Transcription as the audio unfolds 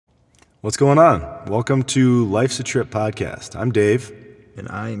What's going on? Welcome to Life's a Trip podcast. I'm Dave. And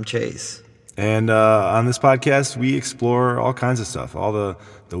I am Chase. And on this podcast, we explore all kinds of stuff, all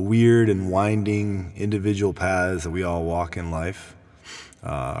the weird and winding individual paths that we all walk in life.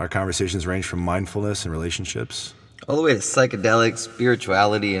 Our conversations range from mindfulness and relationships. All the way to psychedelics,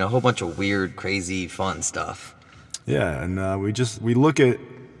 spirituality, and a whole bunch of weird, crazy, fun stuff. Yeah, and we look at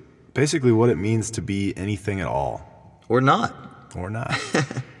basically what it means to be anything at all. Or not. Or not.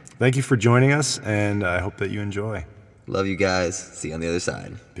 Thank you for joining us, and I hope that you enjoy. Love you guys. See you on the other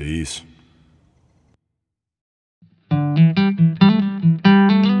side. Peace.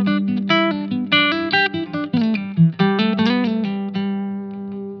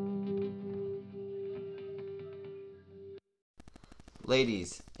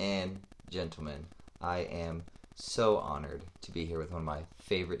 Ladies and gentlemen, I am so honored to be here with one of my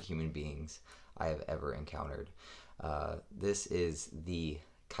favorite human beings I have ever encountered. This is the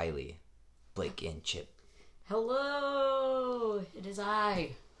Kylie, Blake, and Chip. Hello, it is I.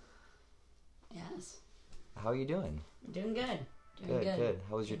 Yes. How are you doing? I'm doing good. Good.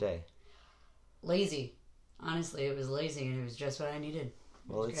 How was your day? Lazy. Honestly, it was lazy and it was just what I needed.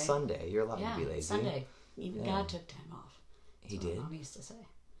 Well, it's Sunday. You're allowed to be lazy. It's Sunday. Even God took time off. He That's what did? Mom used to say.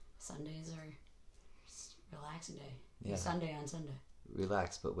 Sundays are just relaxing day. Yeah. Sunday on Sunday.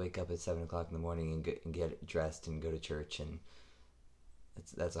 Relax, but wake up at 7 o'clock in the morning and get dressed and go to church, and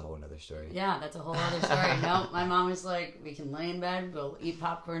that's a whole other story. Yeah, that's a whole other story. No, my mom was like, we can lay in bed, we'll eat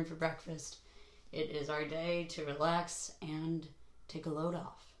popcorn for breakfast. It is our day to relax and take a load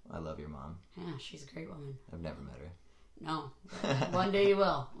off. I love your mom. Yeah, she's a great woman. I've never met her. No, but one day you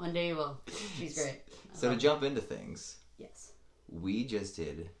will. One day you will. She's great. So to jump into things, Yes. we just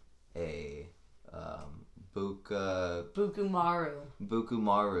did a Bukumaru.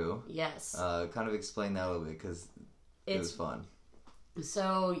 Yes. Kind of explain that a little bit because it was fun.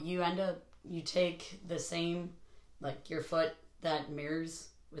 So you take the same, like your foot that mirrors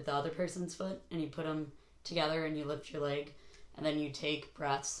with the other person's foot, and you put them together and you lift your leg, and then you take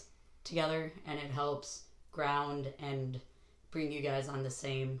breaths together, and it helps ground and bring you guys on the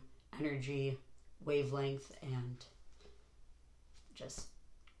same energy wavelength and just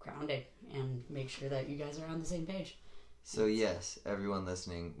grounding and make sure that you guys are on the same page. So yes, everyone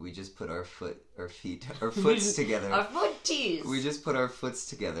listening, we just put our foots together. Our footies. We just put our foots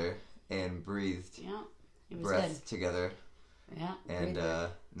together and breathed. Yeah, it was breath good. together. Yeah. And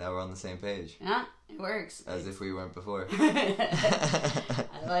now we're on the same page. Yeah, it works. As if we weren't before.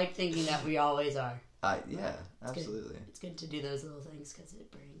 I like thinking that we always are. Yeah, absolutely. It's good to do those little things because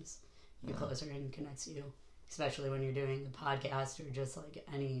it brings you closer and connects you, especially when you're doing the podcast or just like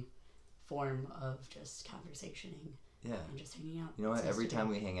any form of just conversationing. Yeah. And just hanging out. You know what? Every time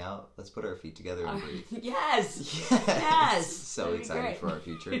we hang out, let's put our feet together and breathe. Yes! Yes! Yes! So excited for our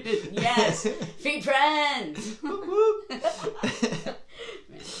future. Yes! Feet friends!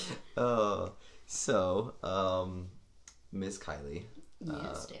 Miss Kylie.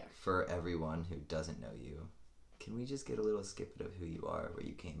 Yes, dear. For everyone who doesn't know you, can we just get a little snippet of who you are, where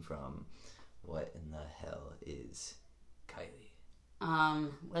you came from? What in the hell is Kylie?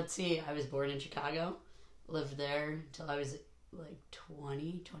 Let's see. I was born in Chicago. Lived there until I was like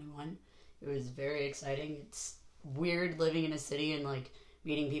 20, 21. It was very exciting. It's weird living in a city and like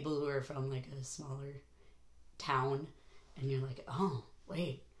meeting people who are from like a smaller town, and you're like, oh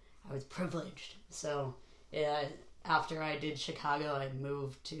wait, I was privileged. So yeah, after I did Chicago, I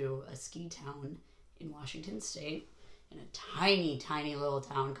moved to a ski town in Washington State, in a tiny little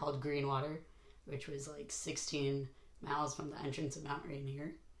town called Greenwater, which was like 16 miles from the entrance of Mount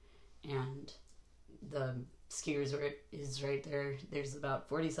Rainier, and the ski resort is right there. There's about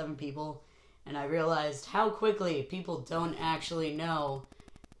 47 people, and I realized how quickly people don't actually know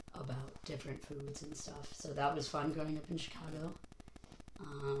about different foods and stuff. So that was fun growing up in Chicago.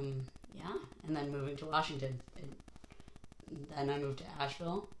 Yeah, and then moving to Washington. And then I moved to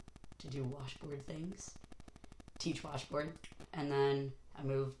Asheville to do washboard things, teach washboard, and then I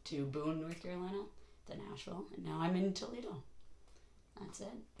moved to Boone, North Carolina, then Asheville, and now I'm in Toledo. That's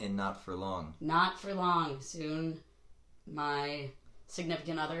it. And not for long. Not for long. Soon, my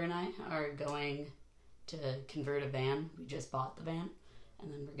significant other and I are going to convert a van. We just bought the van.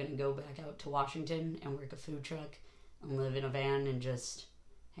 And then we're going to go back out to Washington and work a food truck and live in a van and just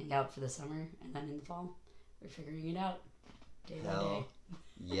hang out for the summer. And then in the fall, we're figuring it out day by day.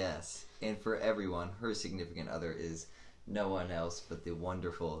 Yes. And for everyone, her significant other is no one else but the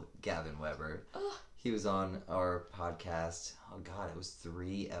wonderful Gavin Weber. He was on our podcast. Oh God, it was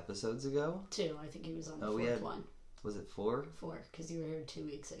 3 episodes ago. 2. I think he was on the fourth one. Was it 4? 4, because you were here 2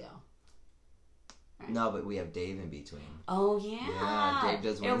 weeks ago. right? No, but we have Dave in between. Oh, yeah. Yeah, Dave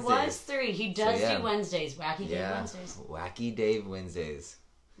does Wednesdays. It was 3. He does So, yeah. do Wednesdays. Wacky Dave Wednesdays. Wacky Dave Wednesdays.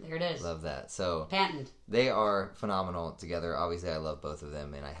 There it is. Love that. So Patent. they are phenomenal together. Obviously, I love both of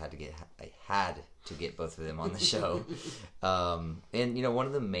them, and I had to get both of them on the show. And you know, one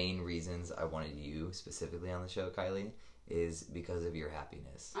of the main reasons I wanted you specifically on the show, Kylie, is because of your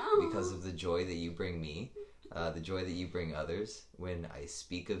happiness, because of the joy that you bring me, the joy that you bring others. When I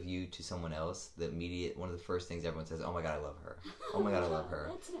speak of you to someone else, one of the first things everyone says, "Oh my God, I love her. Oh my God, I love her."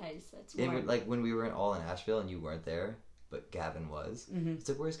 That's nice. That's And warm. like when we were all in Asheville and you weren't there, but Gavin was. It's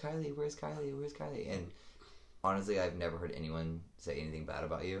like, "Where's Kylie? Where's Kylie? Where's Kylie?" And honestly, I've never heard anyone say anything bad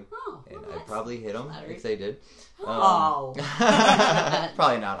about you. Oh, And well, I'd probably hit them flattering. if they did. Oh.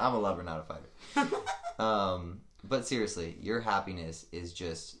 Probably not. I'm a lover, not a fighter. But seriously, your happiness is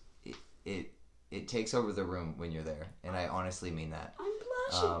just it takes over the room when you're there, and I honestly mean that. I'm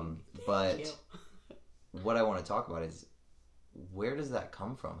blushing. But you. what I want to talk about is, where does that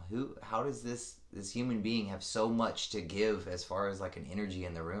come from? How does this human being have so much to give as far as like an energy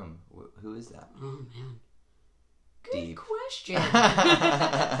in the room? Who is that? Oh, man. Good Deep. question.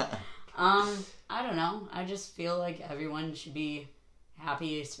 I don't know. I just feel like everyone should be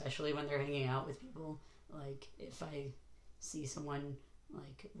happy, especially when they're hanging out with people. Like, if I see someone,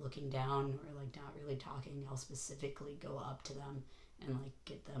 like, looking down or, like, not really talking, I'll specifically go up to them and, like,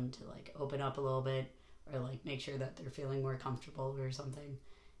 get them to, like, open up a little bit or, like, make sure that they're feeling more comfortable or something.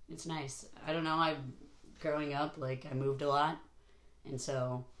 It's nice. I don't know. Growing up, like, I moved a lot. And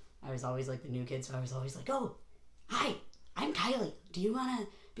so I was always, like, the new kid. So I was always like, "Oh, hi, I'm Kylie. Do you want to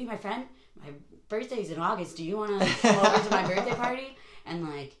be my friend? My birthday's in August. Do you want to come over to my birthday party?" And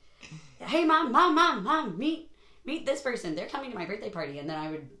like, "Hey, mom, meet this person. They're coming to my birthday party." And then I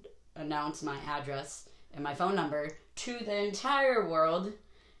would announce my address and my phone number to the entire world.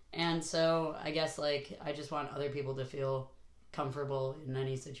 And so I guess, like, I just want other people to feel comfortable in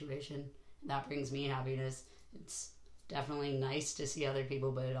any situation. That brings me happiness. It's definitely nice to see other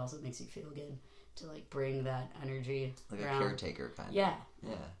people, but it also makes you feel good to, like, bring that energy Like around. a caretaker kind of. Yeah.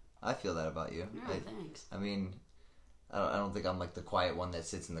 Yeah. I feel that about you. Oh, thanks. I mean, I don't think I'm like the quiet one that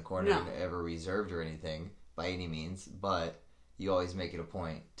sits in the corner No. and ever reserved or anything by any means, but you always make it a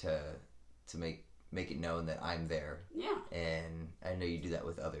point to make it known that I'm there. Yeah. And I know you do that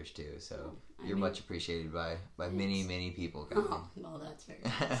with others too, so I you're mean, much appreciated by many people. Oh, well, that's very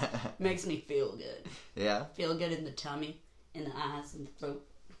nice. Makes me feel good. Yeah? Feel good in the tummy, in the eyes, in the throat.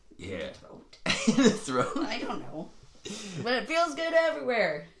 Yeah. In the throat. In the throat. I don't know. But it feels good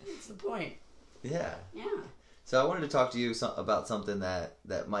everywhere. That's the point. Yeah. Yeah. So I wanted to talk to you about something that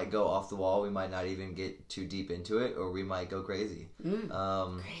might go off the wall. We might not even get too deep into it, or we might go crazy.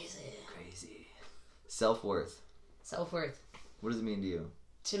 Crazy. Self-worth. Self-worth. What does it mean to you?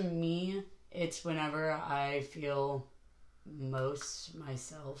 To me, it's whenever I feel most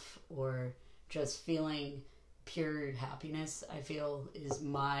myself or just feeling pure happiness, I feel is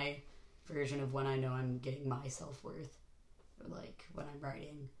my version of when I know I'm getting my self-worth. Like, when I'm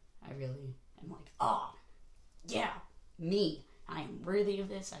writing, I really am like, "Oh, yeah, me. I am worthy of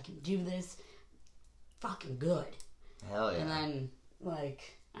this. I can do this. Fucking good." Hell yeah. And then,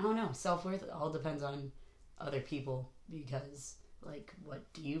 like, I don't know, self-worth all depends on other people because, like,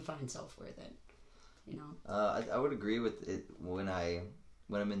 what do you find self-worth in? You know? I would agree with it when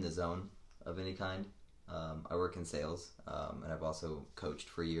I'm in the zone of any kind. I work in sales, and I've also coached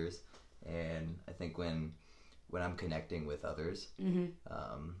for years. And I think when I'm connecting with others,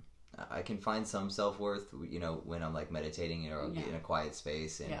 I can find some self-worth, you know, when I'm like meditating or I'll get in a quiet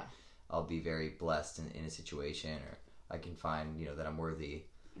space and I'll be very blessed in a situation, or I can find, you know, that I'm worthy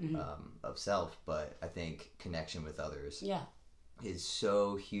of self. But I think connection with others is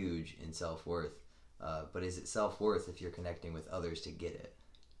so huge in self-worth. But is it self-worth if you're connecting with others to get it?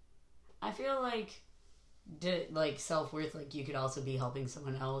 I feel like self-worth, like, you could also be helping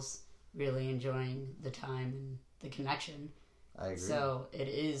someone else, really enjoying the time and the connection. I agree. So it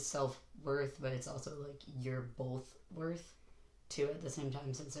is self-worth, but it's also like you're both worth too at the same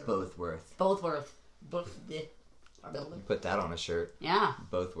time, since they're Both worth. both worth. Both. Put that on a shirt. Yeah.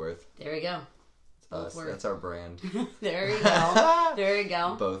 Both worth. There we go. Both Us. worth. That's our brand. There you go. There you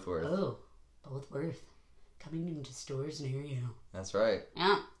go. Both worth. Oh, both worth. Coming into stores near you. That's right.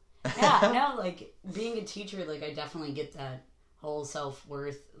 Yeah. Yeah, no, like, being a teacher, like, I definitely get that whole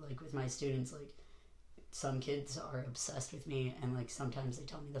self-worth, like, with my students. Like, some kids are obsessed with me, and, like, sometimes they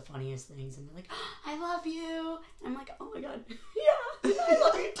tell me the funniest things, and they're like, "I love you." And I'm like, "Oh my god, yeah, I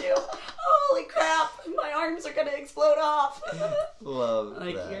love you too. Holy crap, my arms are gonna explode off." Love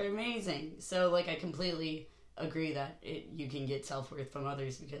Like, that. you're amazing. So, like, I completely agree that you can get self-worth from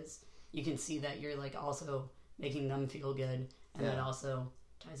others, because you can see that you're like also making them feel good, and that also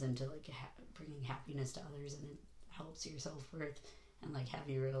ties into like bringing happiness to others, and it helps your self-worth and like have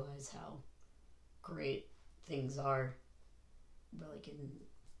you realize how great things are, but like in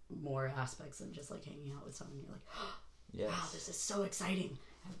more aspects than just like hanging out with someone. You're like, Yes. wow, this is so exciting.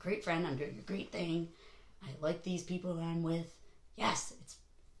 I have a great friend. I'm doing a great thing. I like these people that I'm with. Yes,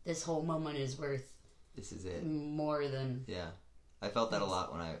 this whole moment is worth This is it. more than I felt that a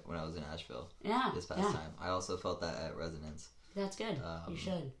lot when I was in Asheville this past time. I also felt that at Resonance. That's good. You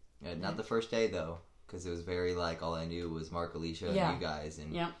should. Not the first day though, because it was very like all I knew was Mark, Alicia, and you guys,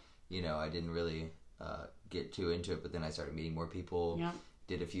 and you know I didn't really get too into it. But then I started meeting more people.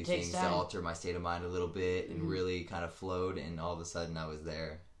 Did a few things to alter my state of mind a little bit, and really kind of flowed. And all of a sudden, I was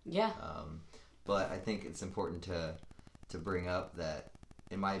there. Yeah. But I think it's important to bring up that,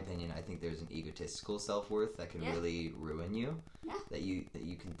 in my opinion, I think there's an egotistical self-worth that can really ruin you. Yeah. That you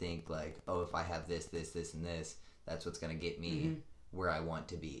can think like, oh, if I have this, and this, that's what's going to get me where I want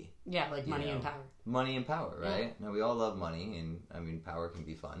to be. Yeah, like money and power. Money and power, right? Now, we all love money, and, I mean, power can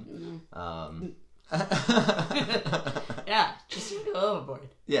be fun. Yeah, just don't go overboard.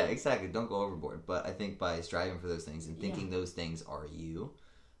 Yeah, exactly. Don't go overboard. But I think by striving for those things and thinking those things are you,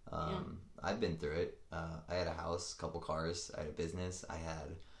 I've been through it. I had a house, a couple cars, I had a business, I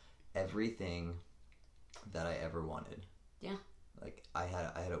had everything that I ever wanted. Yeah. Like I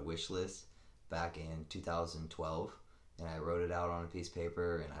had a wish list back in 2012, and I wrote it out on a piece of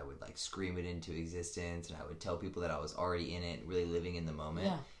paper, and I would like scream it into existence, and I would tell people that I was already in it, really living in the moment.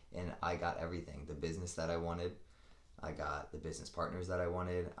 Yeah. And I got everything. The business that I wanted, I got the business partners that I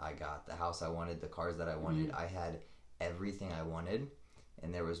wanted, I got the house I wanted, the cars that I wanted. I had everything I wanted.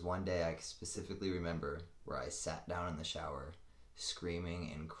 And there was one day I specifically remember where I sat down in the shower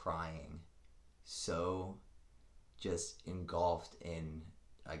screaming and crying, so just engulfed in,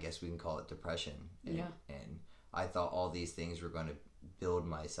 I guess we can call it depression. And I thought all these things were going to build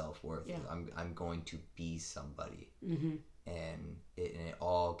my self-worth. I'm going to be somebody. And it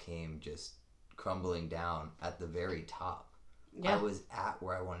all came just crumbling down at the very top. I was at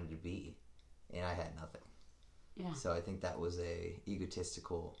where I wanted to be, and I had nothing. So I think that was a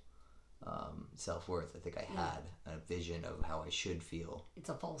egotistical self-worth. I think I had a vision of how I should feel. It's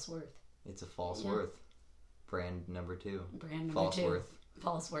a false worth. It's a false worth. Brand number 2. Brand number false 2. Worth.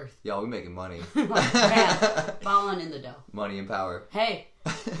 False worth. Y'all, we making money. Falling in the dough. Money and power. Hey,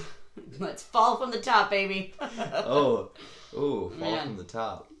 let's fall from the top, baby. Fall from the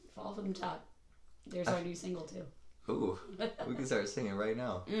top. Fall from the top. There's our new single too. Ooh, we can start singing right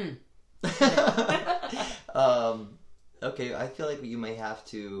now. Okay, I feel like you may have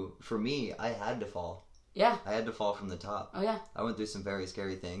to. For me, I had to fall. Yeah. I had to fall from the top. Oh yeah. I went through some very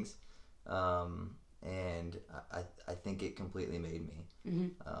scary things, and I think it completely made me.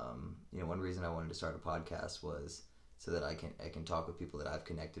 One reason I wanted to start a podcast was so that I can talk with people that I've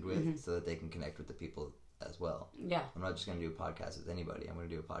connected with, so that they can connect with the people as well. Yeah. I'm not just going to do a podcast with anybody. I'm going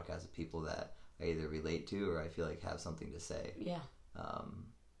to do a podcast with people that I either relate to or I feel like have something to say. Yeah.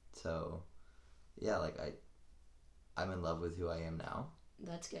 So, yeah, like I'm in love with who I am now.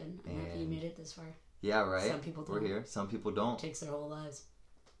 That's good. I'm happy you made it this far. Yeah, right. Some people don't. We're here. Some people don't. It takes their whole lives.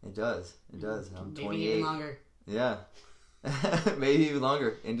 It does. It does. I'm 28. Maybe even longer. Yeah. Maybe even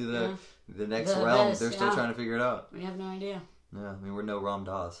longer into the next realm. They're still trying to figure it out. We have no idea. Yeah, I mean we're no Ram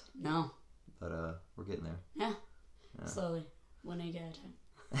Dass. No. But we're getting there. Yeah. Slowly, one egg at a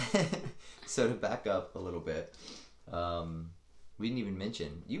time. So to back up a little bit, we didn't even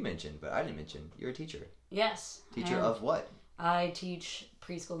mention. You mentioned, but I didn't mention. You're a teacher. Yes. Teacher of what? I teach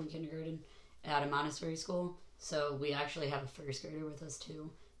preschool and kindergarten at a Montessori school. So we actually have a first grader with us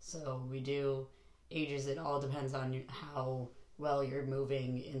too. So we do ages. It all depends on how well you're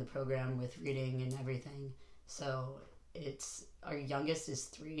moving in the program with reading and everything. So it's our youngest is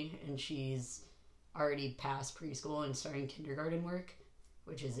 3, and she's already past preschool and starting kindergarten work,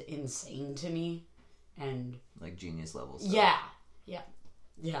 which is insane to me. And like genius level stuff. Yeah.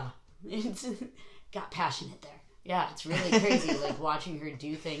 It's got passionate there. Yeah, it's really crazy. Like watching her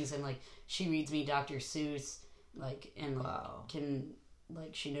do things, and like she reads me Dr. Seuss, like, and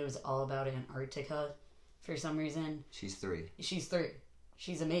like she knows all about Antarctica for some reason. She's 3.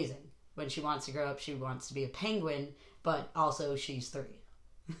 She's amazing. When she wants to grow up, she wants to be a penguin, but also she's 3.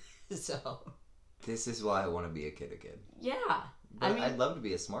 So this is why I want to be a kid again. Yeah. But I'd love to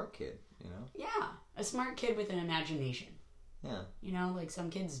be a smart kid, Yeah. A smart kid with an imagination. Yeah. Like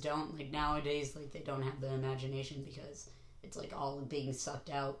some kids don't. Like nowadays, like they don't have the imagination because it's like all being sucked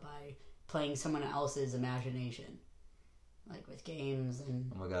out by playing someone else's imagination. Like with games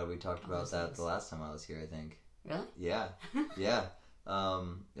and... Oh my god, we talked about that the last time I was here, I think. Really? Yeah. Yeah.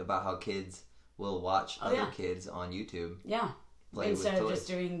 about how kids will watch other kids on YouTube. Yeah. Play Instead with of toys. just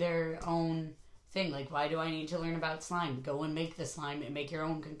doing their own thing. Like, why do I need to learn about slime? Go and make the slime and make your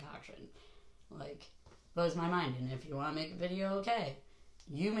own concoction. Like, blows my mind. And if you want to make a video, okay.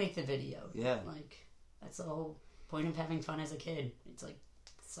 You make the video. Yeah. Like, that's the whole point of having fun as a kid. It's like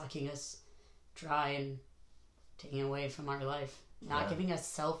sucking us dry and taking away from our life. Not giving us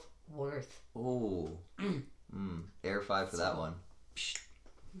self-worth. Ooh. Air 5 for that one.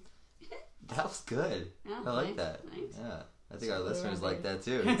 That was good. Yeah, I like thanks, that. thanks. Yeah. I think Circle our listeners around like it. that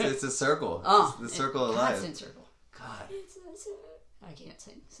too. It's a circle. Oh, It's the circle of life. Constant circle. God. I can't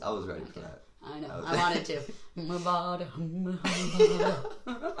sing. So I was ready for that. I know. was- I wanted to.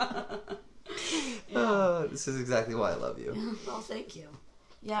 This is exactly why I love you. Well, thank you.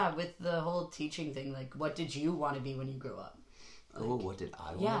 Yeah, with the whole teaching thing, like, what did you want to be when you grew up? Like, Oh, what did I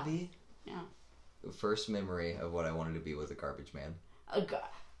want yeah. to be? Yeah. The first memory of what I wanted to be was a garbage man.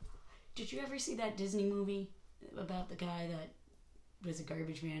 Did you ever see that Disney movie about the guy that was a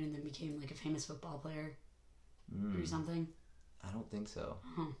garbage man and then became like a famous football player or something? I don't think so.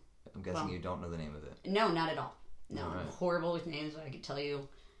 Huh. I'm guessing Well- you don't know the name of it. No, not at all. No, All right. I'm horrible with names. But I could tell you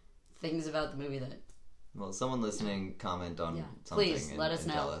things about the movie that Well, someone listening, comment on Yeah. something Please, and, let us and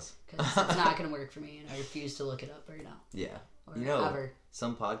know. tell us. because it's not going to work for me, and I refuse to look it up right now. Yeah. Or You know, ever.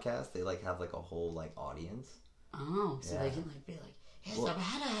 some podcasts, they like have like a whole like audience. Oh, so Yeah. they can like be like, "Here's Well-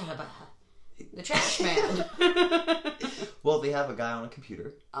 the trash man." Well, they have a guy on a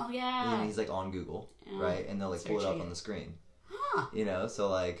computer, Oh and yeah. he's like on Google, Yeah. right? And they'll like pull it Searching up on it. the screen. Huh. You know, so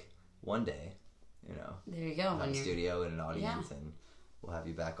like one day, you know, There you go. we'll have When a you're, studio and an audience, and we'll have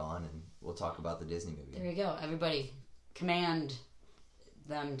you back on, and we'll talk about the Disney movie. there you go. Everybody, command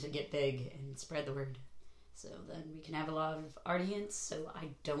them to get big and spread the word, so then we can have a lot of audience. So I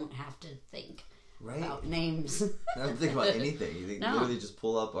don't have to think Right? about names. I don't think about anything. You No. literally just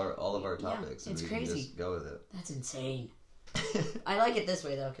pull up all of our Yeah, topics, and it's we can crazy. just go with it. That's insane. I like it this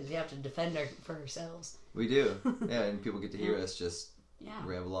way though, because we have to defend for ourselves. We do, yeah, and people get to hear us just Yeah,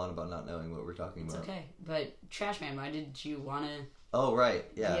 ramble on about not knowing what we're talking it's about. okay. But trash man, why did you want to Oh, right,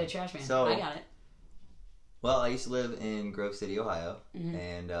 yeah. be a trash man? So, I got it. well, I used to live in Grove City, Ohio, Mm-hmm.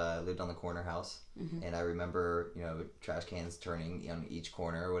 and lived on the corner house. And I remember, you know, trash cans turning on each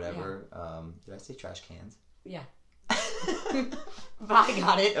corner or whatever. Did I say trash cans? Yeah. I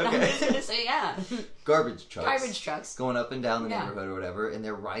got it. I Okay. was gonna say yeah. Garbage trucks. Garbage trucks. Going up and down the Yeah. neighborhood or whatever, and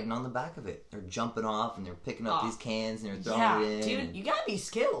they're riding on the back of it. They're jumping off, and they're picking up Oh. these cans, and they're throwing Yeah, it in. dude, and- you gotta be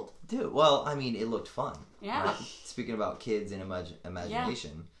skilled. Dude, well, I mean, it looked fun. Yeah. Right? Speaking about kids and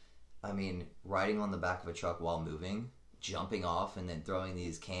imagination, I mean, riding on the back of a truck while moving, jumping off, and then throwing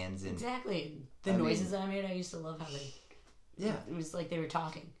these cans in. Exactly. The I mean- noises that I made, I used to love how they. Yeah, It was like they were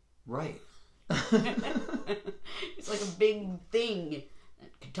talking. right. It's like a big thing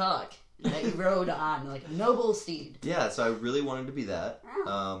that could talk that you rode on like a noble steed. Yeah, so I really wanted to be that.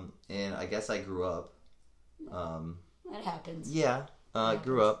 Yeah. And I guess I grew up. That happens. Yeah, I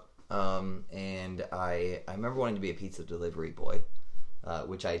grew up. And I remember wanting to be a pizza delivery boy,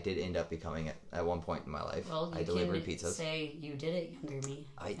 which I did end up becoming at one point in my life. Well, I you delivered can pizzas. say you did it, younger me.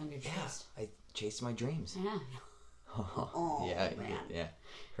 Younger Yeah, Trist. I chased my dreams. Yeah. Oh, yeah, man. yeah,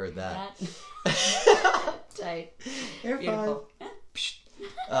 heard that. That. Tight. Air Beautiful.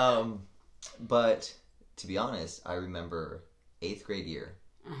 But to be honest, I remember 8th grade year.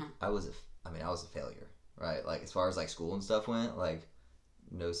 Uh-huh. I was a failure, right? Like as far as like school and stuff went, like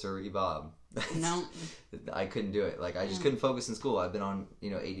no sirree Bob. No. I couldn't do it. Like I just couldn't focus in school. I've been on,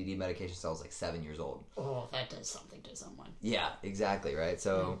 ADD medication since I was like 7 years old. Oh, that does something to someone. Yeah, exactly, right?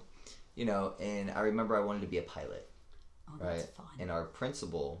 So, and I remember I wanted to be a pilot, Oh, that's right? fun. And our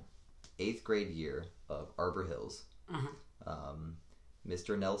principal, 8th grade year of Arbor Hills, Uh-huh.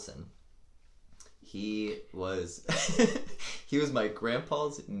 Mr. Nelson, he was my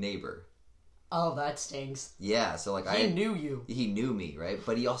grandpa's neighbor. Oh, that stings. Yeah, so like He knew you. he knew me, right?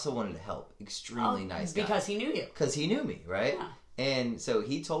 But he also wanted to help. Extremely nice guy. Because he knew you. Because he knew me, right? Yeah. And so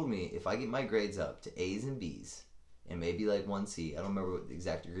he told me if I get my grades up to A's and B's and maybe like 1C, I don't remember what the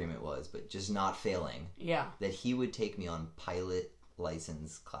exact agreement was, but just not failing, Yeah. that he would take me on pilot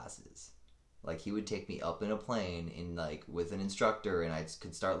license classes. Like he would take me up in a plane and like with an instructor, and I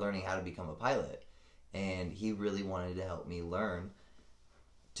could start learning how to become a pilot. And he really wanted to help me learn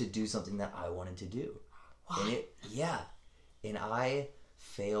to do something that I wanted to do. What? And I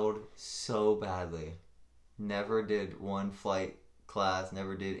failed so badly. Never did one flight class,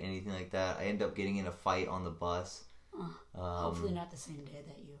 never did anything like that. I ended up getting in a fight on the bus. Hopefully not the same day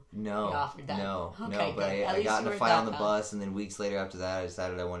that you No, offered that. no, Okay, no. But good. At I least got you in a were fight that on the bad. bus, and then weeks later after that, I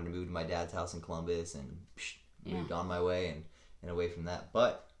decided I wanted to move to my dad's house in Columbus, and moved on my way. And and away from that.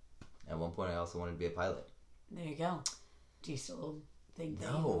 But at one point, I also wanted to be a pilot. There you go. Do you still think that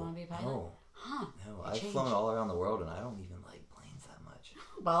you No, want to be a pilot? no, Huh. no. It I've changed. flown all around the world, and I don't even like planes that much.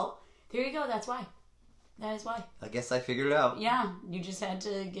 Well, there you go. That's why. That is why. I guess I figured it out. Yeah, you just had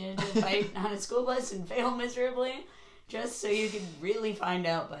to get into a fight on a school bus and fail miserably, just so you could really find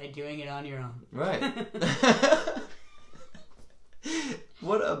out by doing it on your own. Right.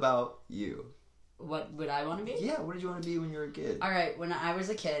 What about you? What would I want to be? Yeah, what did you want to be when you were a kid? All right, when I was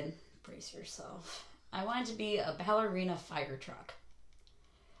a kid, brace yourself. I wanted to be a ballerina fire truck.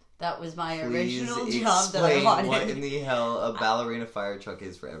 That was my original job that I wanted. What in the hell a ballerina fire truck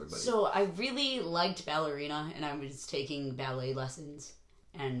is for everybody. So I really liked ballerina, and I was taking ballet lessons,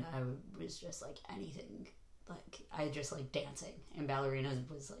 and I was just like anything. Like, I just like dancing, and ballerina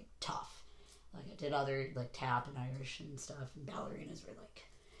was like tough. Like, I did other like tap and Irish and stuff, and ballerinas were like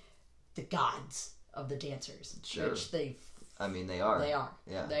the gods of the dancers. Sure. Which they are. They are.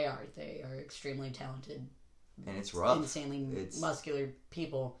 Yeah. They are. They are extremely talented. And it's rough. Insanely muscular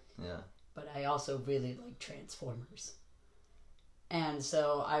people. Yeah. But I also really like Transformers. And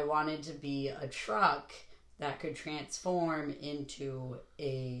so I wanted to be a truck that could transform into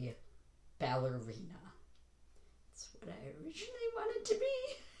a ballerina. That's what I originally wanted to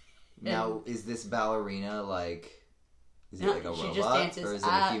be. Now, is this ballerina like... Is it No, like a she robot? just dances. Or is it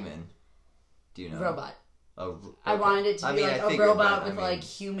a human? Do you know? Robot. Oh, I okay. wanted it to be I like a figured, robot but, with like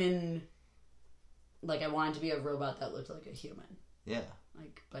human... Like, I wanted to be a robot that looked like a human. Yeah.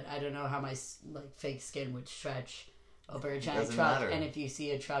 Like, but I don't know how my like fake skin would stretch over a giant doesn't truck. matter. And if you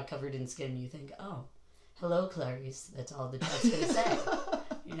see a truck covered in skin, you think, "Oh, hello, Clarice." That's all the truck's gonna say.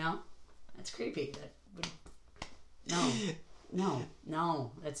 You know, that's creepy. That would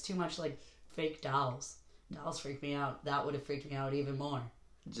no. That's too much like fake dolls. Dolls freak me out. That would have freaked me out even more.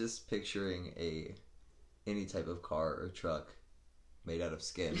 Just picturing any type of car or truck made out of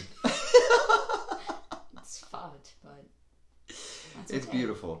skin. It's fucked, but that's It's okay.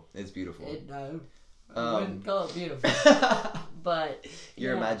 beautiful. It's beautiful. I wouldn't call it beautiful, but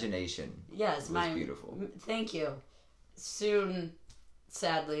Your yeah. imagination. Yes, was beautiful. Thank you. Soon,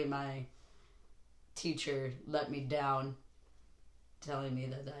 sadly, my teacher let me down, telling me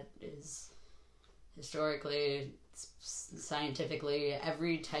that is historically, scientifically,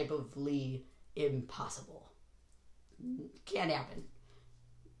 every type of Lee impossible. Can't happen.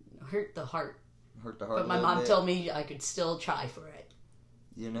 Hurt the heart. Hurt the heart. But my mom told me I could still try for it.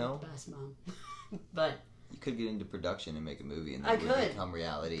 You know, Best mom. But you could get into production and make a movie, and I that would could, become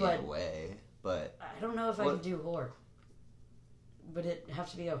reality but- in a way. But I don't know if I What- could do horror. Would it have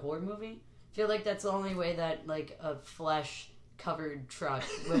to be a horror movie? I feel like that's the only way that like a flesh covered truck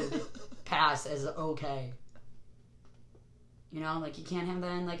would pass as okay. You know, like you can't have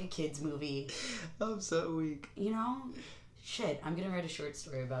that in like a kid's movie. I'm so weak. You know? Shit, I'm gonna write a short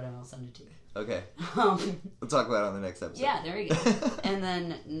story about it and I'll send it to you. Okay, Um, we'll talk about it on the next episode. yeah, there we go. And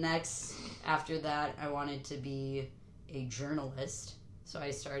then next, after that, I wanted to be a journalist. So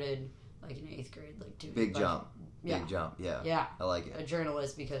I started like in 8th grade, like doing Big like, jump. Yeah. Big jump. Yeah. Yeah. I like A it.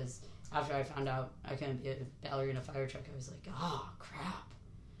 journalist, because after I found out I couldn't be a ballerina fire truck, I was like, oh crap,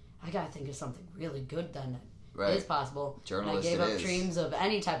 I gotta think of something really good then that Right. is possible. Journalist And I gave it up is. dreams of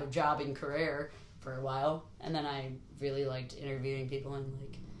any type of job and career for a while, and then I really liked interviewing people and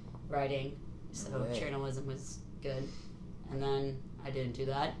like writing, so No way. journalism was good. And then I didn't do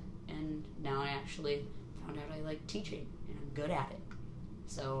that, and now I actually found out I like teaching and I'm good at it,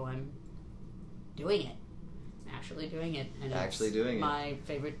 so I'm doing it. Actually doing it, and Actually it's doing it. my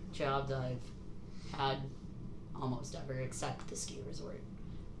favorite job that I've had almost ever, except the ski resort.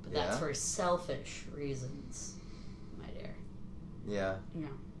 But that's Yeah? for selfish reasons, my dear. Yeah. You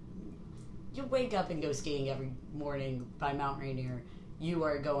know, you wake up and go skiing every morning by Mount Rainier, you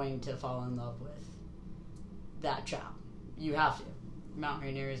are going to fall in love with that job. You have to. Mount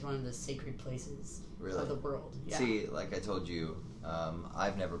Rainier is one of the sacred places Really? of the world. Yeah. See, like I told you,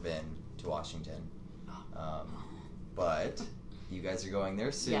 I've never been to Washington, but you guys are going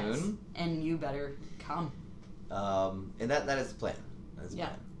there soon, Yes. And you better come. and that is the plan. That is the Yeah.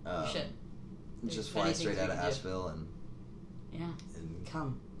 plan. You should. There's Just many fly things straight we out of can do. Asheville, and Yeah.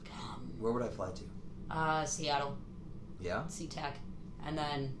 Come. where would I fly to? Seattle, Yeah. SeaTac, and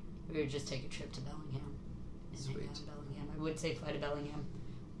then we would just take a trip to Bellingham. And hang Sweet. out in Bellingham. I would say fly to Bellingham,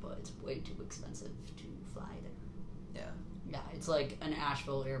 but it's way too expensive to fly there. Yeah. Yeah, it's like an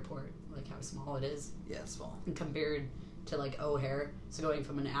Asheville airport, like how small it is, Yeah, small. and compared to like O'Hare. So going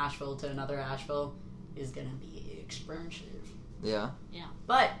from an Asheville to another Asheville is gonna be expensive. Yeah. Yeah,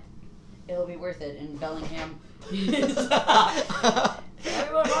 but it'll be worth it. And Bellingham is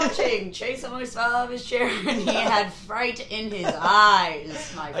everyone watching, Chase almost fell out of his chair and he had fright in his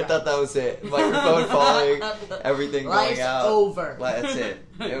eyes, my I friend. thought that was it. Microphone falling, everything Life's going out. over. That's it.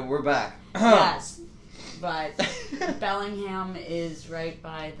 Yeah, we're back. Yes. But Bellingham is right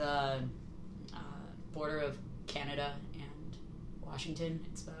by the border of Canada and Washington.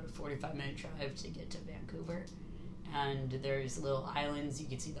 It's about a 45-minute drive to get to Vancouver. And there's little islands. You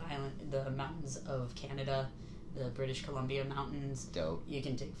can see the mountains of Canada, the British Columbia Mountains. Dope. You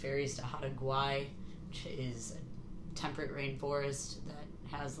can take ferries to Haida Gwaii, which is a temperate rainforest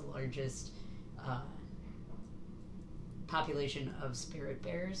that has the largest population of spirit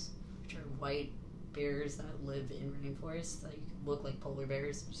bears, which are white bears that live in rainforests that look like polar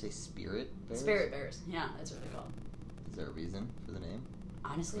bears. Did you say spirit bears? Spirit bears, yeah, that's what they're called. Is there a reason for the name?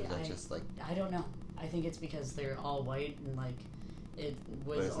 Honestly, Or is that just like... I don't know. I think it's because they're all white and like it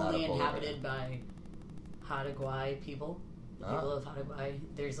But was it's not only a polar inhabited by Haida Gwaii people. The people of Haida Gwaii.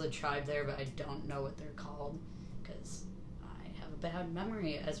 There's a tribe there, but I don't know what they're called because I have a bad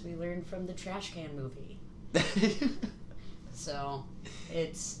memory, as we learned from the Trash Can movie. So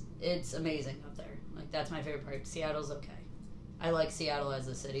it's amazing up there. Like, that's my favorite part. Seattle's okay. I like Seattle as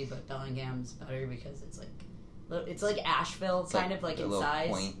a city, but Bellingham's better because it's like Asheville, It's kind of like a in little size.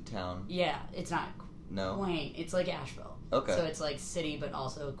 quaint town. Yeah, it's not No? quaint. It's like Asheville. Okay. So it's like city, but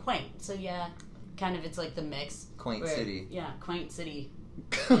also quaint. So yeah, kind of it's like the mix. Quaint where- city. Yeah, quaint city.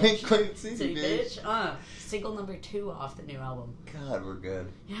 Quaint city, City bitch. bitch. Single number 2 off the new album. God, we're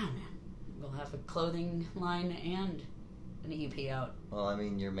good. Yeah, man. We'll have a clothing line and an EP out. Well, I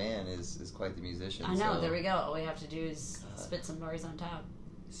mean, your man is quite the musician. I know, so there we go. All we have to do is God. spit some bars on top.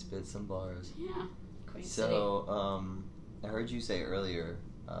 Spit some bars. Yeah, quaint city. So, I heard you say earlier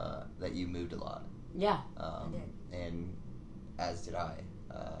that you moved a lot. Yeah, I did. And as did I.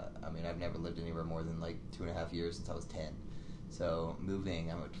 I mean, I've never lived anywhere more than like 2.5 years since I was 10. So moving,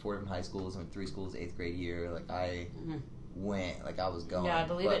 I went to 4 different high schools. I went to 3 schools, 8th grade year. Like I went, like I was going. Yeah, I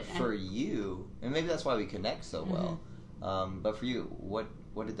believe but it. But for you, and maybe that's why we connect so well. But for you, what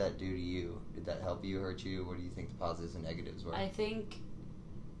did that do to you? Did that help you, hurt you? What do you think the positives and negatives were? I think,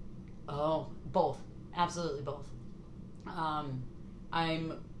 both. Absolutely both.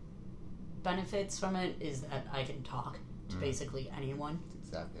 Benefits from it is that I can talk to basically anyone. That's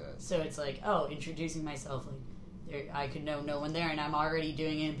exactly right. So it's like, introducing myself, like, I could know no one there, and I'm already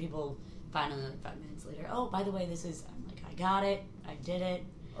doing it, and people finally, like, 5 minutes later, by the way, this is, I'm like, I got it, I did it.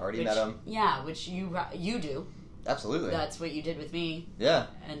 Already met him. Yeah, which you do. Absolutely. That's what you did with me. Yeah.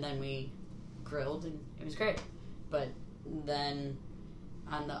 And then we grilled, and it was great. But then,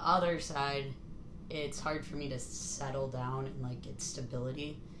 on the other side, it's hard for me to settle down and, like, get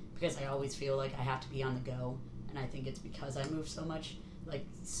stability, because I always feel like I have to be on the go. And I think it's because I moved so much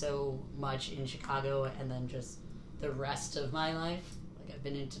in Chicago, and then just the rest of my life. Like, I've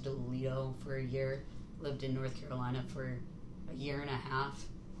been into Toledo for a year, lived in North Carolina for a year and a half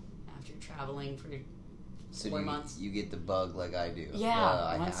after traveling for 4 months. You get the bug like I do. Yeah.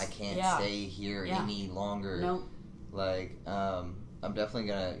 I can't stay here any longer. Nope. Like, I'm definitely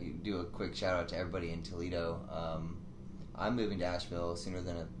going to do a quick shout out to everybody in Toledo. I'm moving to Asheville sooner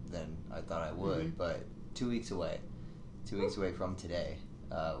than I thought I would, but 2 weeks away. 2 weeks away from today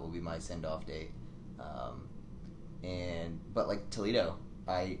will be my send-off date. But like Toledo,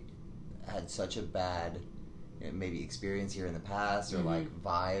 I had such a bad maybe experience here in the past, or like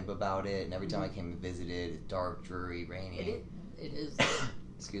vibe about it, and every time I came and visited, it's dark, dreary, rainy. It is.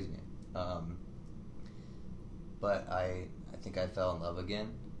 Excuse me. But I think I fell in love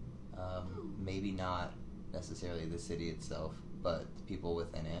again. Maybe not necessarily the city itself, but the people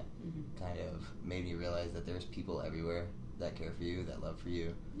within it kind of made me realize that there's people everywhere that care for you, that love for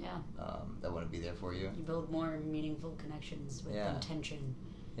you, that want to be there for you. You build more meaningful connections with intention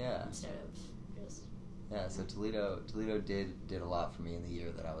instead of just... Yeah, so Toledo did a lot for me in the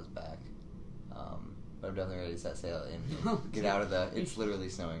year that I was back. But I'm definitely ready to set sail and get out of the... It's literally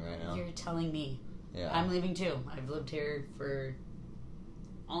snowing right now. You're telling me. Yeah. I'm leaving too. I've lived here for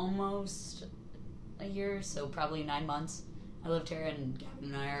almost a year, so probably 9 months. I lived here, and Gavin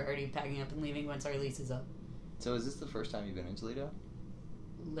and I are already packing up and leaving once our lease is up. So is this the first time you've been in Toledo?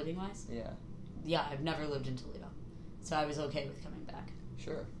 Living-wise? Yeah. Yeah, I've never lived in Toledo. So I was okay with coming back.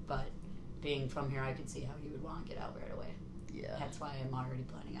 Sure. But being from here, I could see how you would want to get out right away. Yeah. That's why I'm already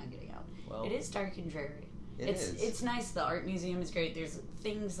planning on getting out. Well, it is dark and dreary. It's It's nice. The art museum is great. There's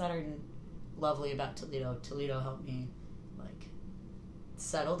things that are lovely about Toledo. Toledo helped me, like,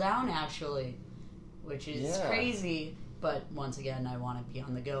 settle down, actually, which is crazy. But once again, I want to be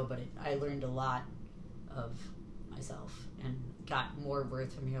on the go. But I learned a lot of myself and got more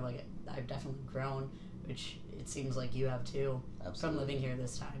worth from here. Like, I've definitely grown. which it seems like you have too Absolutely. from living here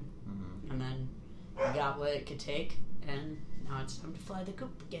this time. Mm-hmm. And then we got what it could take, and now it's time to fly the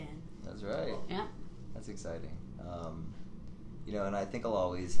coop again. That's right. Yeah. That's exciting. And I think I'll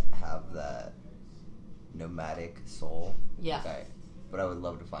always have that nomadic soul. Yeah. But I would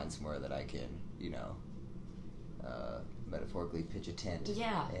love to find somewhere that I can, metaphorically pitch a tent.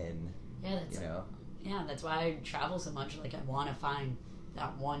 Yeah. And, Yeah, that's why I travel so much. Like, I want to find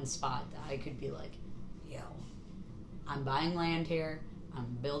that one spot that I could be like, yo, I'm buying land here.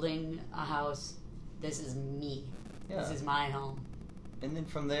 I'm building a house. This is me. Yeah. This is my home. And then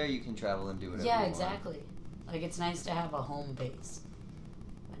from there you can travel and do whatever you Yeah, want. exactly. Like, it's nice to have a home base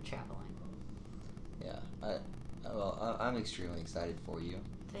when traveling. Yeah. I'm extremely excited for you.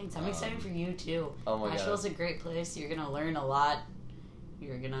 Thanks. I'm excited for you, too. Oh, my God. Nashville's a great place. You're going to learn a lot.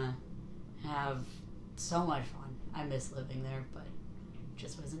 You're going to have so much fun. I miss living there, but it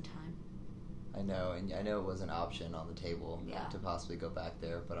just wasn't time. I know, and I know it was an option on the table to possibly go back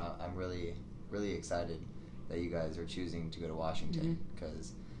there, but I'm really, really excited that you guys are choosing to go to Washington,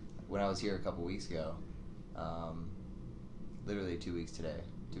 because when I was here a couple weeks ago, literally 2 weeks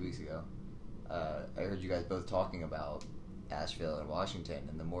ago, I heard you guys both talking about Asheville and Washington,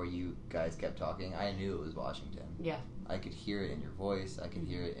 and the more you guys kept talking, I knew it was Washington. Yeah. I could hear it in your voice, I could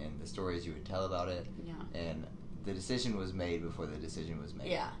hear it in the stories you would tell about it, Yeah. and the decision was made before the decision was made.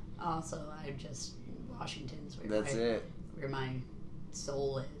 Yeah. Also, Washington's where my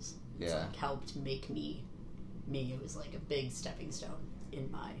soul is. It's like helped make me. It was like a big stepping stone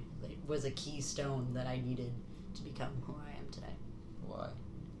in it was a keystone that I needed to become who I am today. Why?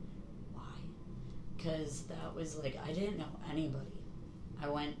 Because that was like, I didn't know anybody. I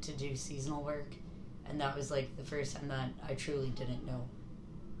went to do seasonal work, and that was like the first time that I truly didn't know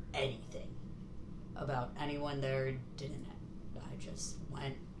anything about anyone there. I just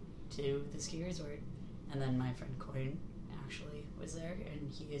went to the ski resort, and then my friend Coyne actually was there,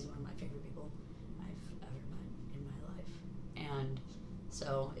 and he is one of my favorite people I've ever met in my life. And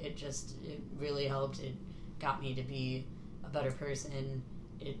so it really helped. It got me to be a better person.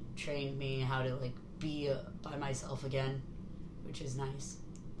 It trained me how to be by myself again, which is nice.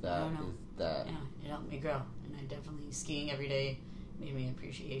 Yeah, it helped me grow, and I definitely skiing every day made me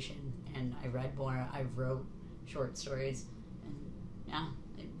appreciation. And I read more. I wrote short stories, and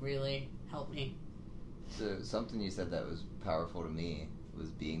it really helped me. So something you said that was powerful to me was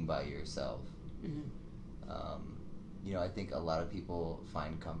being by yourself. Mm-hmm. I think a lot of people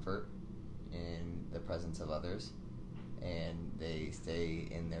find comfort in the presence of others, and they stay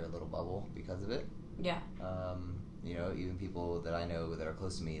in their little bubble because of it. Yeah. Even people that I know that are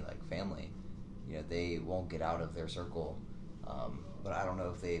close to me, like family, they won't get out of their circle. But I don't know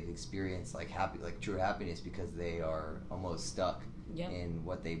if they've experienced true happiness, because they are almost stuck in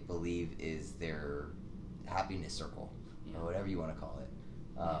what they believe is their happiness circle, or whatever you want to call it.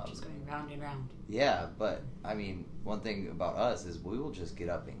 Just going round and round. Yeah, but I mean, one thing about us is we will just get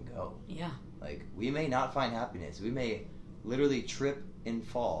up and go. Yeah. We may not find happiness. We may literally trip and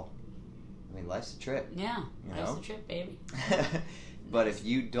fall. I mean, life's a trip. Yeah, life's a trip, baby. But if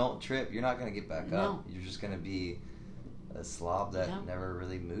you don't trip, you're not going to get back No. up. You're just going to be a slob that never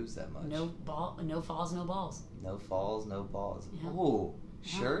really moves that much. No falls, no balls. No falls, no balls. Yeah. Ooh,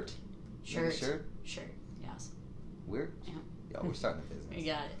 shirt? Shirt. Shirt? Yes. We're we're starting a business. We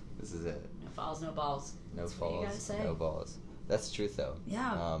got it. This is it. No falls, no balls. No That's what you gotta falls, say. no balls. That's the truth, though.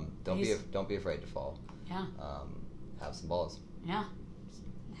 Yeah. Don't be afraid to fall. Yeah. Have some balls. Yeah.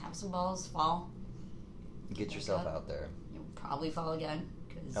 Have some balls. Fall. Get yourself out there. You'll probably fall again.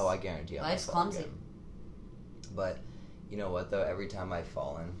 Oh, I guarantee you. Life's clumsy. Again. But you know what, though? Every time I've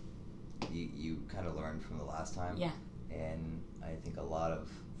fallen, you kind of learn from the last time. Yeah. And I think a lot of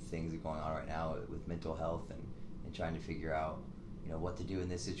things are going on right now with mental health and trying to figure out, what to do in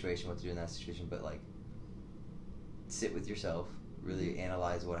this situation, what to do in that situation. But sit with yourself, really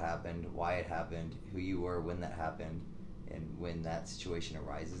analyze what happened, why it happened, who you were when that happened, and when that situation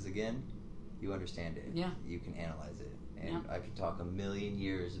arises again, you understand it. Yeah. You can analyze it. And I could talk a million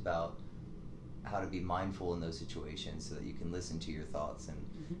years about how to be mindful in those situations so that you can listen to your thoughts, and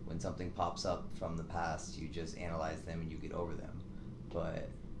when something pops up from the past, you just analyze them and you get over them. But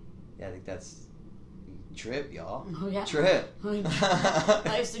I think that's trip, y'all. Oh yeah. Trip.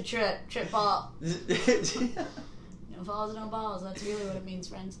 Life's a trip. Trip ball. No falls, no balls. That's really what it means,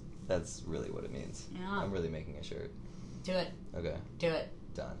 friends. That's really what it means. Yeah. I'm really making a shirt. Do it. Okay. Do it.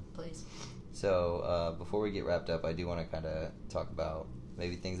 Done. Please. So before we get wrapped up, I do want to kind of talk about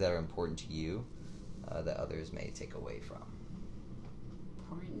maybe things that are important to you that others may take away from.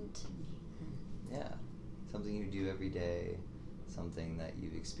 Important to me. Yeah. Something you do every day. something that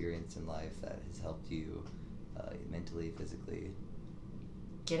you've experienced in life that has helped you mentally, physically.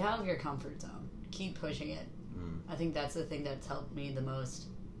 Get out of your comfort zone. Keep pushing it. I think that's the thing that's helped me the most,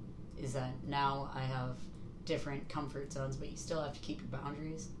 is that now I have different comfort zones, but you still have to keep your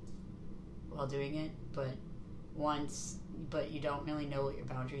boundaries while doing it. But you don't really know what your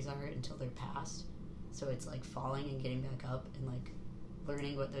boundaries are until they're passed. So it's like falling and getting back up and like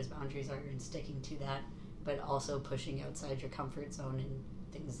learning what those boundaries are and sticking to that, but also pushing outside your comfort zone and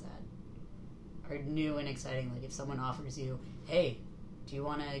things that are new and exciting. Like if someone offers you, hey, do you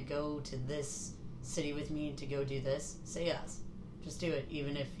want to go to this city with me to go do this? Say yes. Just do it.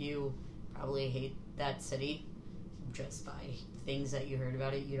 Even if you probably hate that city just by things that you heard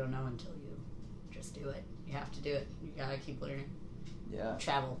about it, you don't know until you just do it. You have to do it. You gotta keep learning. Yeah.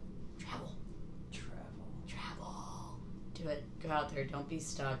 Travel. Do it. Go out there. Don't be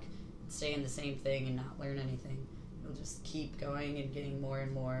stuck. Stay in the same thing and not learn anything. You'll just keep going and getting more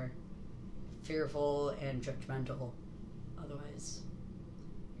and more fearful and judgmental. Otherwise,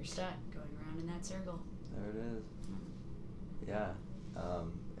 you're stuck going around in that circle. There it is. Yeah.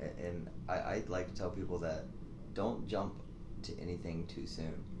 And I'd like to tell people that don't jump to anything too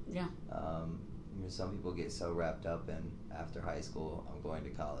soon. Yeah. Some people get so wrapped up in, after high school, I'm going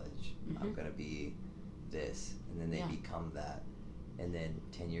to college. I'm going to be this, and then they become that, and then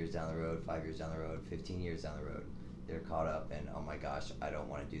 10 years down the road, 5 years down the road, 15 years down the road, they're caught up in, oh my gosh, I don't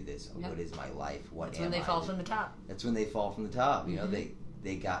want to do this. What is my life? That's when they fall from the top. That's when they fall from the top. You know,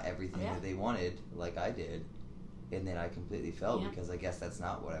 they got everything that they wanted, like I did, and then I completely fell because I guess that's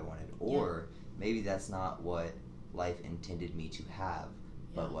not what I wanted, or maybe that's not what life intended me to have,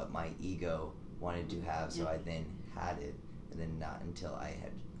 but what my ego wanted to have. So I then had it, and then not until I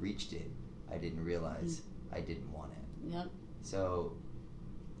had reached it, I didn't realize I didn't want it. Yep. So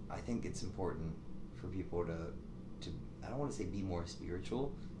I think it's important for people to I don't want to say be more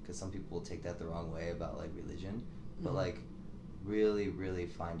spiritual, because some people will take that the wrong way about like religion, but like really, really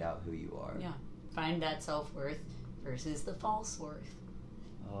find out who you are. Yeah. Find that self-worth versus the false worth.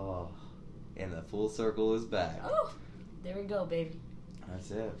 Oh, and the full circle is back. Oh, there we go, baby.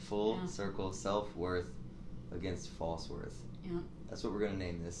 That's it. Full circle self-worth against false worth. Yeah. That's what we're going to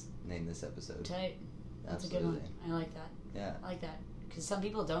name this episode. Tight. That's Absolutely. a good one. I like that. Yeah. I like that. Because some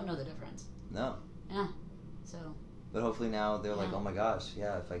people don't know the difference. No. Yeah. So. But hopefully now they're like, oh my gosh,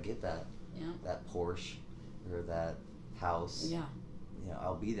 if I get that, that Porsche or that house,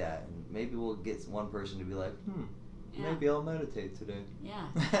 I'll be that. And maybe we'll get one person to be like, maybe I'll meditate today. Yeah.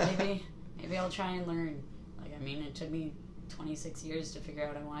 Maybe I'll try and learn. Like, I mean, it took me 26 years to figure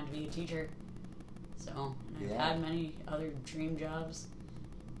out I wanted to be a teacher. So, and I've had many other dream jobs.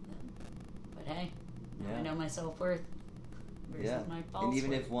 But hey, I know my self-worth versus my false And even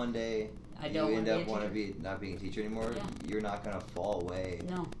worth. if one day you end up not being a teacher anymore, you're not going to fall away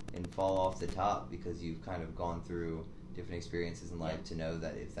and fall off the top, because you've kind of gone through different experiences in life to know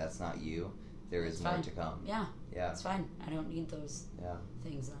that if that's not you, there is more to come. Yeah. It's fine. I don't need those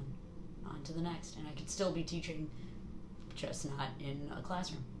things on to the next. And I could still be teaching, just not in a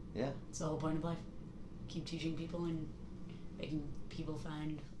classroom. Yeah. It's the whole point of life. Keep teaching people and making people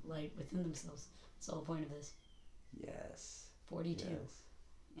find light within themselves. That's the whole point of this. Yes. 42. Yes.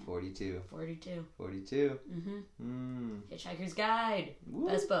 Yeah. 42. 42. 42. Hitchhiker's Guide. Woo.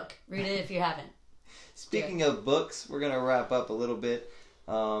 Best book. Read it if you haven't. Speaking of books, we're going to wrap up a little bit.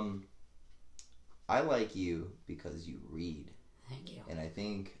 I like you because you read. Thank you. And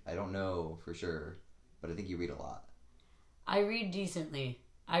I don't know for sure, but I think you read a lot. I read decently.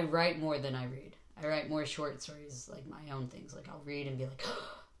 I write more than I read. I write more short stories, like my own things. Like I'll read and be like,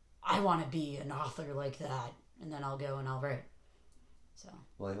 oh, I want to be an author like that. And then I'll go and I'll write. So.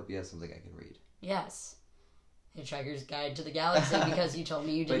 Well, I hope you have something I can read. Yes. Hitchhiker's Guide to the Galaxy, because you told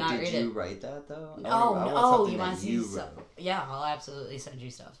me you did not read it. But did you write that, though? No, you want to see stuff. Yeah, I'll absolutely send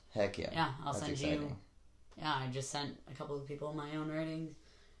you stuff. Heck yeah. Yeah, I'll send you. Yeah, I just sent a couple of people my own writings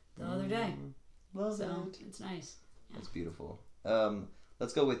the other day. Love it. It's nice. Yeah. That's beautiful.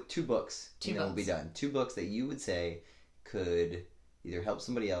 Let's go with 2 books. Then we'll be done. 2 books that you would say could either help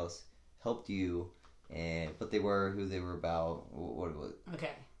somebody else, helped you, and what they were, who they were about, what it was.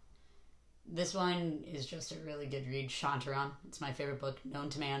 Okay. This one is just a really good read. Shantaram. It's my favorite book, known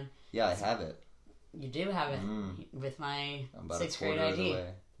to man. Yeah, I have it. You do have it with my 6th grade ID.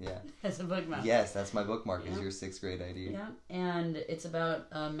 Yeah. As a bookmark. Yes, that's my bookmark. Is your 6th grade ID. Yeah, and it's about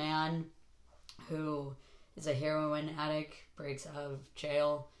a man who is a heroin addict, breaks out of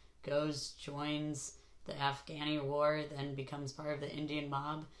jail, joins the Afghani war, then becomes part of the Indian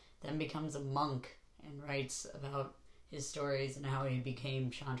mob, then becomes a monk, and writes about his stories and how he became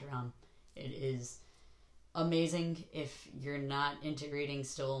Shantaram. It is amazing. If you're not into reading,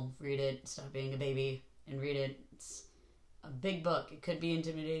 still read it. Stop being a baby and read it. It's a big book. It could be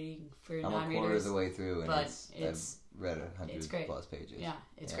intimidating for I'm non-readers. a quarter of the way through, and but I've read 100 plus pages. Yeah,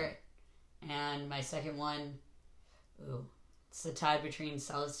 it's great. And my second one, it's The Tide Between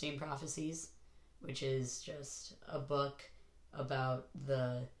Celestine Prophecies, which is just a book about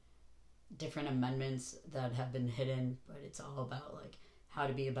the different amendments that have been hidden, but it's all about like how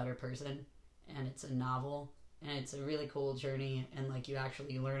to be a better person. And it's a novel, and it's a really cool journey, and like you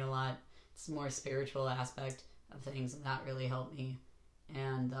actually learn a lot. It's a more spiritual aspect of things, and that really helped me.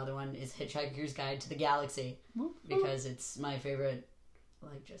 And the other one is Hitchhiker's Guide to the Galaxy, because it's my favorite,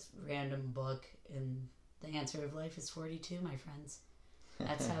 like, just random book. And the answer of life is 42, my friends.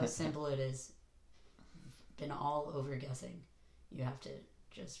 That's how simple it is. Been all over guessing. You have to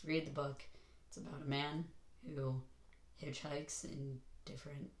just read the book. It's about a man who hitchhikes in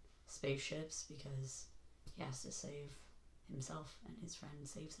different spaceships because he has to save himself, and his friend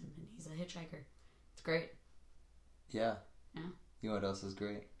saves him, and he's a hitchhiker. It's great. Yeah. Yeah. You know what else is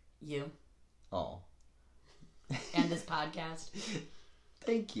great? You. Oh. And this podcast.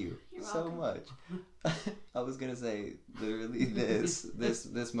 Thank you so much. I was gonna say, literally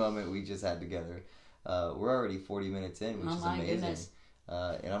this moment we just had together. We're already 40 minutes in, which is amazing. Goodness.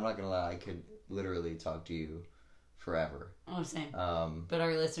 And I'm not gonna lie, I could literally talk to you forever. Oh, same. But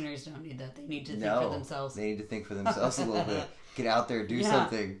our listeners don't need that. They need to think for themselves. They need to think for themselves a little bit. Get out there, do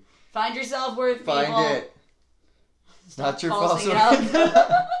something. Find your self-worth, people. Find it. It's not your fault.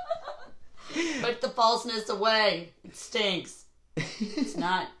 Put the falseness away. It stinks. It's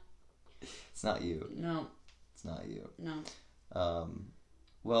not. It's not you. No. It's not you. No.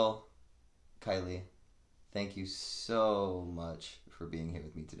 Well, Kylie, thank you so much for being here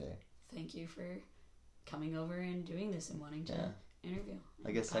with me today. Thank you for coming over and doing this and wanting to interview.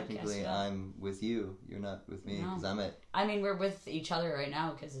 I guess technically I'm with you. You're not with me because I'm at... I mean, we're with each other right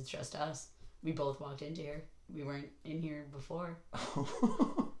now because it's just us. We both walked into here. We weren't in here before.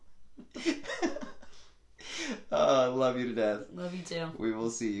 Love you to death. Love you too. We will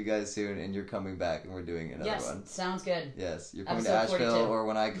see you guys soon, and you're coming back, and we're doing another one. Yes, sounds good. Yes, you're coming to Asheville, 42. Or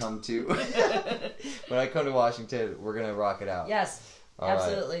when I come to Washington, we're gonna rock it out. Yes, all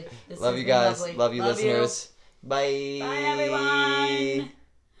absolutely. Right. Love you guys. Love you, listeners. You. Bye. Bye, everyone.